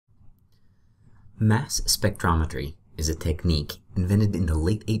Mass spectrometry is a technique invented in the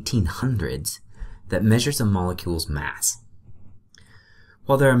late 1800s that measures a molecule's mass.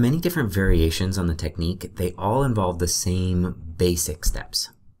 While there are many different variations on the technique, they all involve the same basic steps.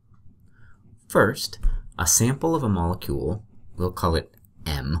 First, a sample of a molecule, we'll call it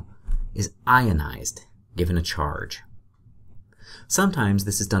M, is ionized, given a charge. Sometimes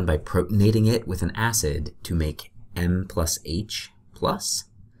this is done by protonating it with an acid to make M plus H plus,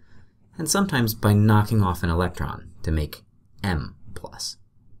 and sometimes by knocking off an electron to make M plus.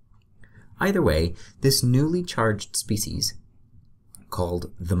 Either way, this newly charged species,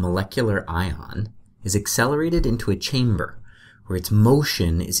 called the molecular ion, is accelerated into a chamber where its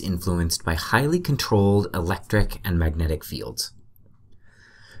motion is influenced by highly controlled electric and magnetic fields.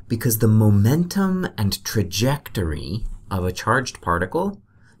 Because the momentum and trajectory of a charged particle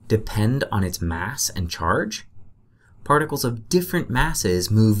depend on its mass and charge, particles of different masses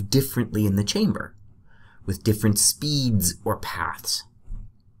move differently in the chamber, with different speeds or paths.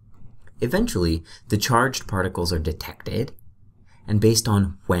 Eventually, the charged particles are detected, and based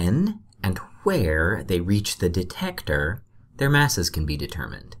on when and where they reach the detector, their masses can be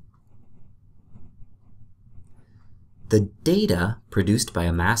determined. The data produced by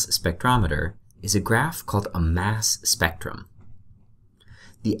a mass spectrometer is a graph called a mass spectrum.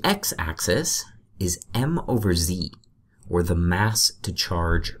 The x-axis is m over z, or the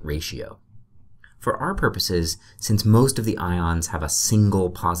mass-to-charge ratio. For our purposes, since most of the ions have a single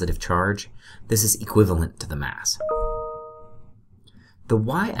positive charge, this is equivalent to the mass. The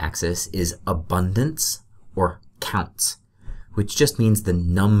y-axis is abundance, or counts, which just means the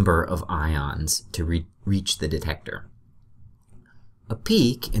number of ions to reach the detector. A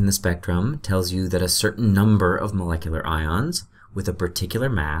peak in the spectrum tells you that a certain number of molecular ions with a particular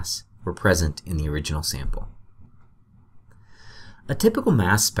mass were present in the original sample. A typical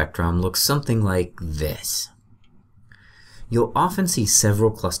mass spectrum looks something like this. You'll often see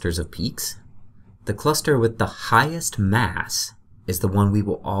several clusters of peaks. The cluster with the highest mass is the one we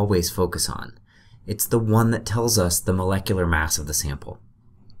will always focus on. It's the one that tells us the molecular mass of the sample.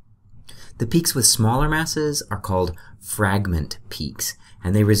 The peaks with smaller masses are called fragment peaks,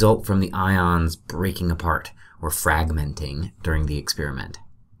 and they result from the ions breaking apart or fragmenting during the experiment.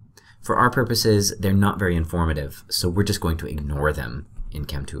 For our purposes, they're not very informative, so we're just going to ignore them in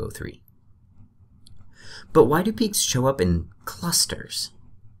Chem 203. But why do peaks show up in clusters?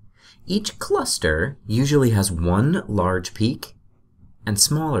 Each cluster usually has one large peak and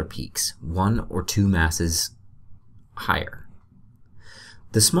smaller peaks, 1 or 2 masses higher.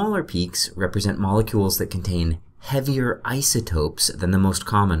 The smaller peaks represent molecules that contain heavier isotopes than the most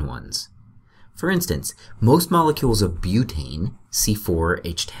common ones. For instance, most molecules of butane,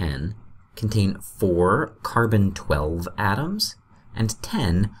 C4H10, contain 4 carbon-12 atoms and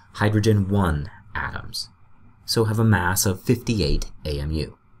 10 hydrogen-1 atoms, so have a mass of 58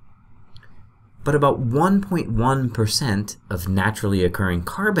 AMU. But about 1.1% of naturally occurring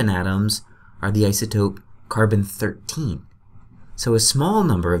carbon atoms are the isotope carbon-13, so a small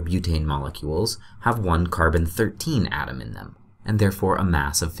number of butane molecules have 1 carbon-13 atom in them, and therefore a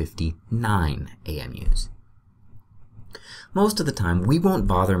mass of 59 AMUs. Most of the time, we won't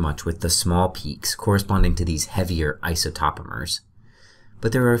bother much with the small peaks corresponding to these heavier isotopomers,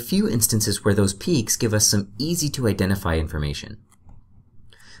 but there are a few instances where those peaks give us some easy-to-identify information.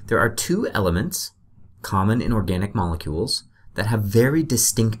 There are 2 elements, common in organic molecules, that have very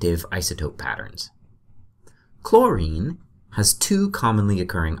distinctive isotope patterns. Chlorine has 2 commonly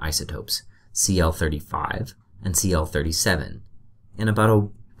occurring isotopes, Cl35 and Cl37, in about a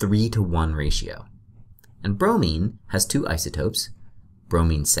 3:1 ratio. And bromine has 2 isotopes,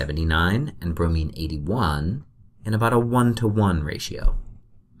 bromine 79 and bromine 81, in about a 1:1 ratio.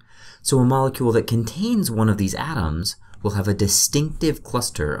 So a molecule that contains one of these atoms will have a distinctive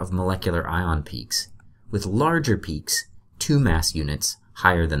cluster of molecular ion peaks, with larger peaks 2 mass units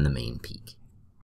higher than the main peak.